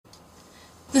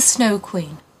The Snow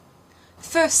Queen.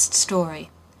 First story,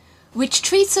 which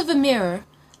treats of a mirror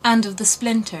and of the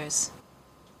splinters.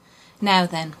 Now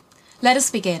then, let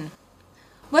us begin.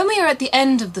 When we are at the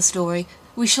end of the story,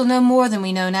 we shall know more than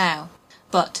we know now.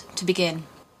 But, to begin.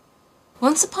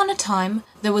 Once upon a time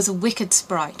there was a wicked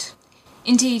sprite.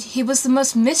 Indeed, he was the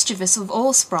most mischievous of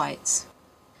all sprites.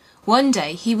 One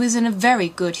day he was in a very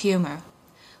good humour,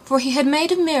 for he had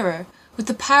made a mirror with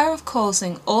the power of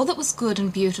causing all that was good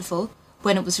and beautiful,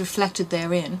 when it was reflected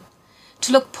therein,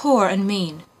 to look poor and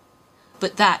mean,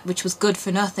 but that which was good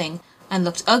for nothing and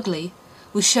looked ugly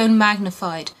was shown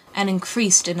magnified and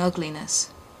increased in ugliness.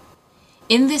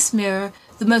 In this mirror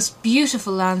the most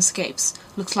beautiful landscapes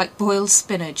looked like boiled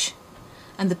spinach,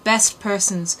 and the best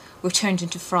persons were turned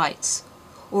into frights,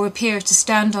 or appeared to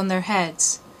stand on their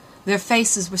heads. Their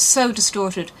faces were so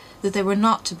distorted that they were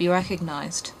not to be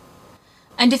recognized.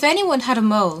 And if anyone had a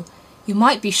mole, you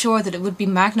might be sure that it would be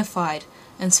magnified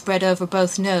and spread over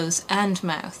both nose and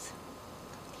mouth.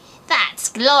 "That's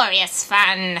glorious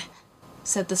fun,"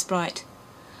 said the sprite.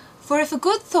 For if a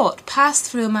good thought passed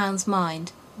through a man's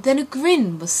mind, then a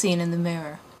grin was seen in the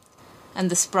mirror. And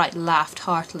the sprite laughed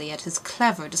heartily at his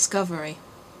clever discovery.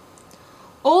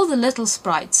 All the little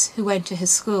sprites who went to his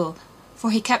school,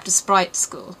 for he kept a sprite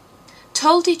school,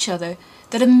 told each other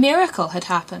that a miracle had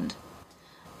happened,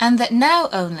 and that now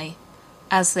only,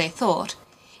 as they thought,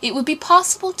 it would be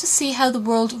possible to see how the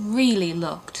world really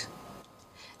looked.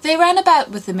 They ran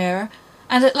about with the mirror,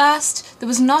 and at last there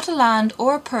was not a land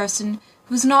or a person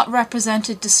who was not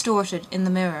represented distorted in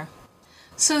the mirror.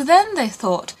 So then they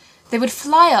thought they would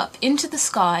fly up into the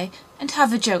sky and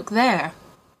have a joke there.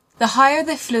 The higher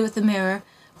they flew at the mirror,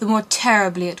 the more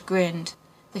terribly it grinned.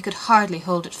 They could hardly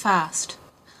hold it fast.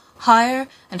 Higher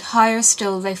and higher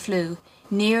still they flew,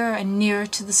 nearer and nearer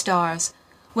to the stars,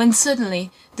 when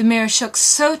suddenly the mirror shook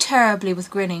so terribly with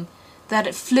grinning that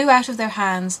it flew out of their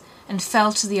hands and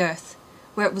fell to the earth,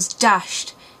 where it was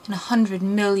dashed in 100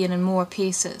 million and more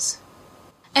pieces.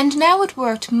 And now it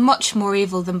worked much more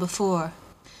evil than before,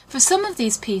 for some of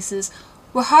these pieces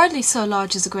were hardly so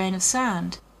large as a grain of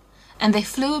sand, and they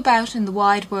flew about in the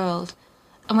wide world,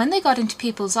 and when they got into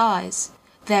people's eyes,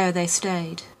 there they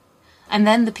stayed. And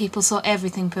then the people saw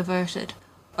everything perverted,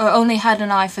 or only had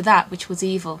an eye for that which was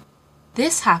evil.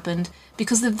 This happened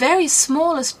because the very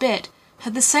smallest bit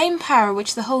had the same power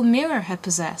which the whole mirror had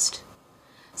possessed.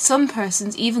 Some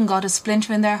persons even got a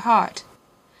splinter in their heart,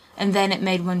 and then it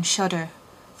made one shudder,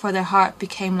 for their heart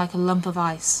became like a lump of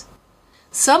ice.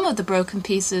 Some of the broken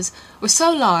pieces were so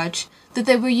large that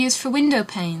they were used for window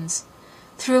panes,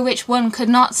 through which one could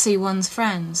not see one's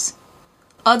friends.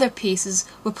 Other pieces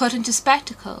were put into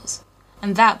spectacles,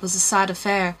 and that was a sad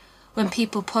affair when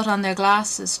people put on their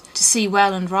glasses to see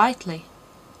well and rightly.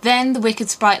 Then the wicked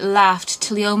sprite laughed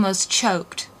till he almost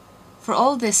choked, for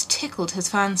all this tickled his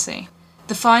fancy.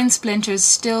 The fine splinters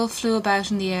still flew about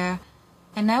in the air,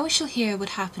 and now we shall hear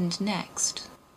what happened next.